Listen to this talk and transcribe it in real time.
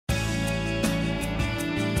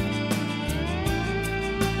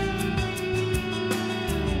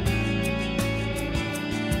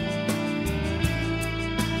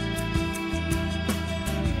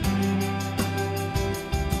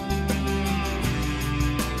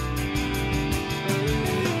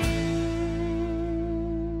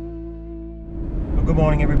Good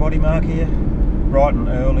morning everybody, Mark here. Bright and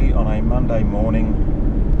early on a Monday morning.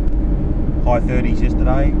 High 30s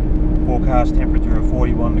yesterday. Forecast temperature of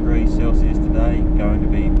 41 degrees Celsius today. Going to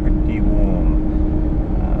be pretty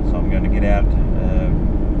warm. So I'm going to get out,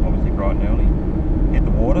 obviously bright and early. Hit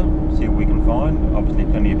the water, see what we can find. Obviously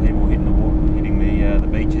plenty of people hitting the water, hitting the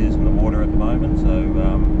beaches and the water at the moment. So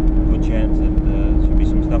good chance that there should be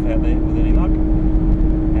some stuff out there with any luck.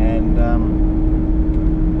 And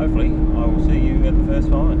hopefully I will see you at the first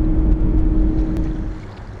find.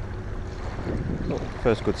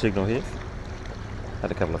 First good signal here. Had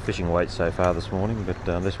a couple of fishing weights so far this morning, but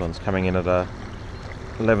this one's coming in at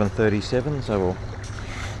 11:37, so we'll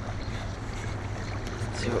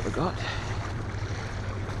see what we got.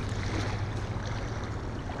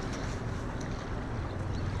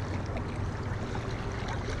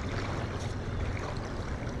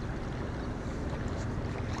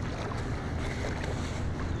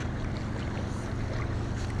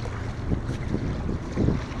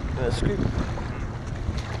 Scoop.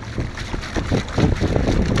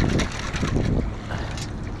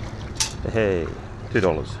 Hey,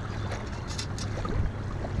 $2.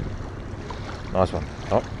 Nice one.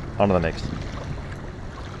 Oh, on to the next.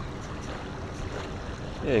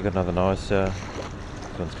 Yeah, got another nice. This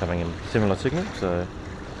one's coming in similar signal, so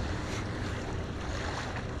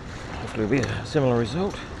hopefully it'll be a similar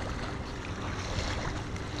result.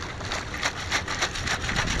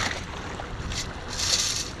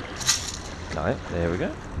 No, there we go.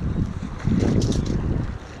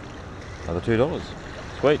 Another $2.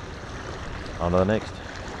 Sweet. On to the next.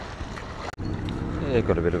 Yeah,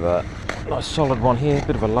 got a bit of a nice solid one here.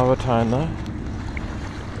 Bit of a lower tone though.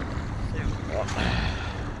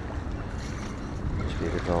 Must be a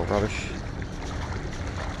bit of old rubbish.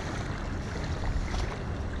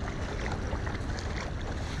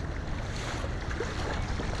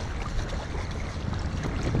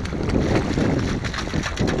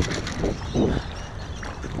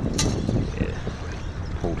 Yeah,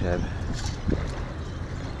 pull tab.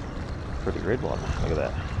 Pretty red one, look at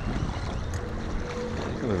that. A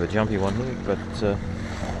bit of a jumpy one here, but sort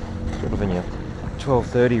of in your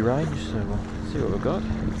 12:30 range, so we'll see what we've got.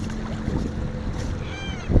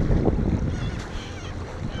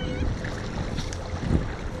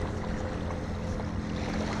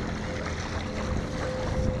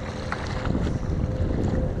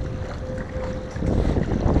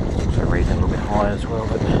 Also reading a little bit high as well,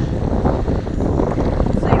 but see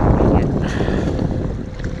what we get.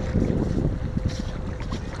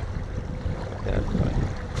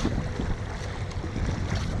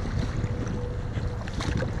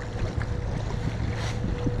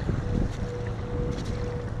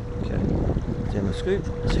 In the scoop,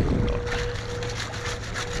 let's see what we've got.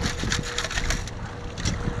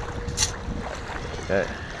 Okay.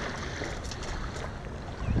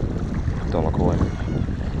 Dollar coin.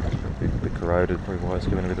 Bit corroded, probably why it's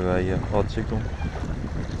giving a bit of a odd signal.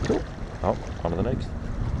 Cool. Oh, on to the next.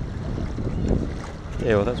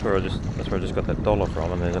 Yeah, well that's where I just got that dollar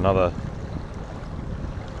from, and there's another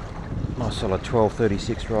nice solid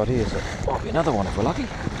 12.36 right here, so might be another one if we're lucky.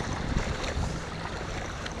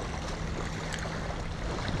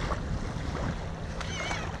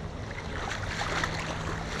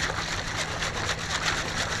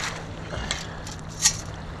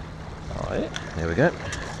 There we go.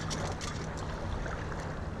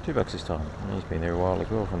 $2 this time. He's been there a while as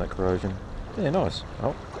well from that corrosion. Yeah, nice.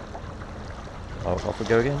 Oh, off we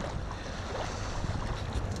go again.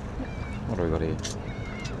 What do we got here?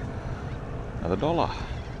 Another dollar.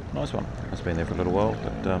 Nice one. That's been there for a little while,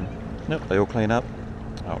 but nope, they all clean up.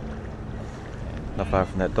 Oh, not far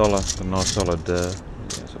from that dollar. A nice solid,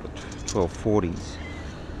 sort of 12.40s,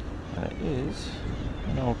 and it is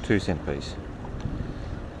an old 2-cent piece.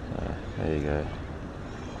 There you go.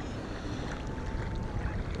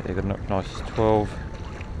 You got a nice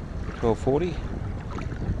 12.40.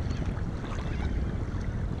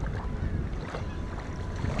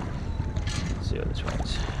 Let's see what this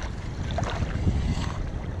one's.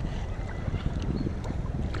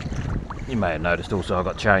 You may have noticed also I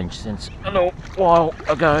got changed since a little while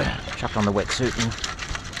ago. Chucked on the wetsuit and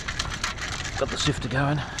got the sifter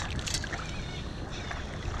going.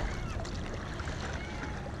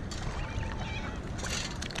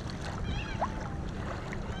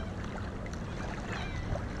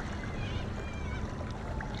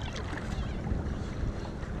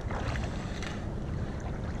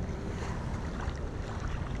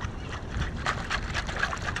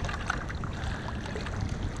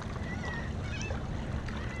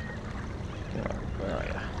 Where are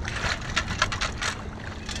you?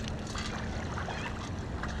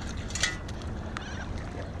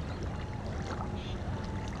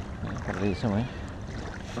 here somewhere.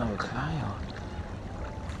 Okay.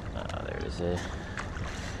 There it is there.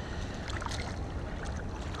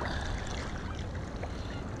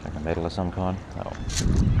 Like a metal of some kind. Oh.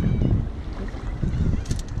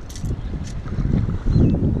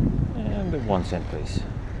 And a 1 cent piece.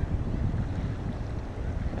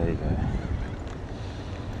 There you go.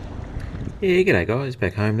 Yeah, g'day guys,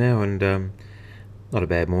 back home now, and not a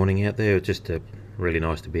bad morning out there. It's just really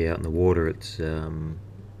nice to be out in the water. It's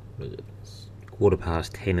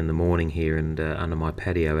 10:15 in the morning here, and under my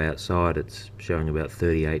patio outside it's showing about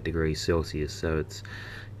 38 degrees Celsius, so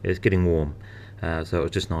it's getting warm. So it was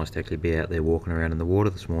just nice to actually be out there walking around in the water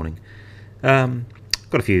this morning. Got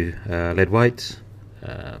a few lead weights,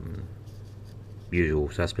 usual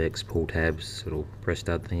suspects, pull tabs, little press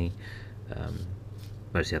stud thingy.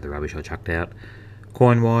 Most of the other rubbish I chucked out.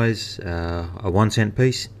 Coin wise, a 1 cent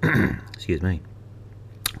piece, excuse me,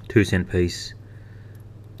 2 cent piece,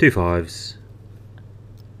 2 5s,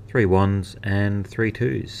 3 1s and 3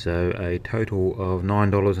 2s, so a total of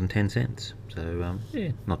 $9.10. So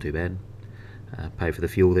yeah, not too bad. Pay for the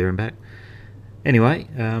fuel there and back. Anyway,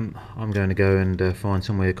 I'm going to go and find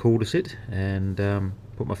somewhere cool to sit and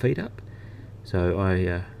put my feet up. So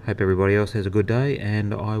I hope everybody else has a good day,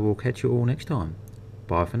 and I will catch you all next time.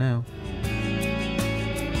 Bye for now.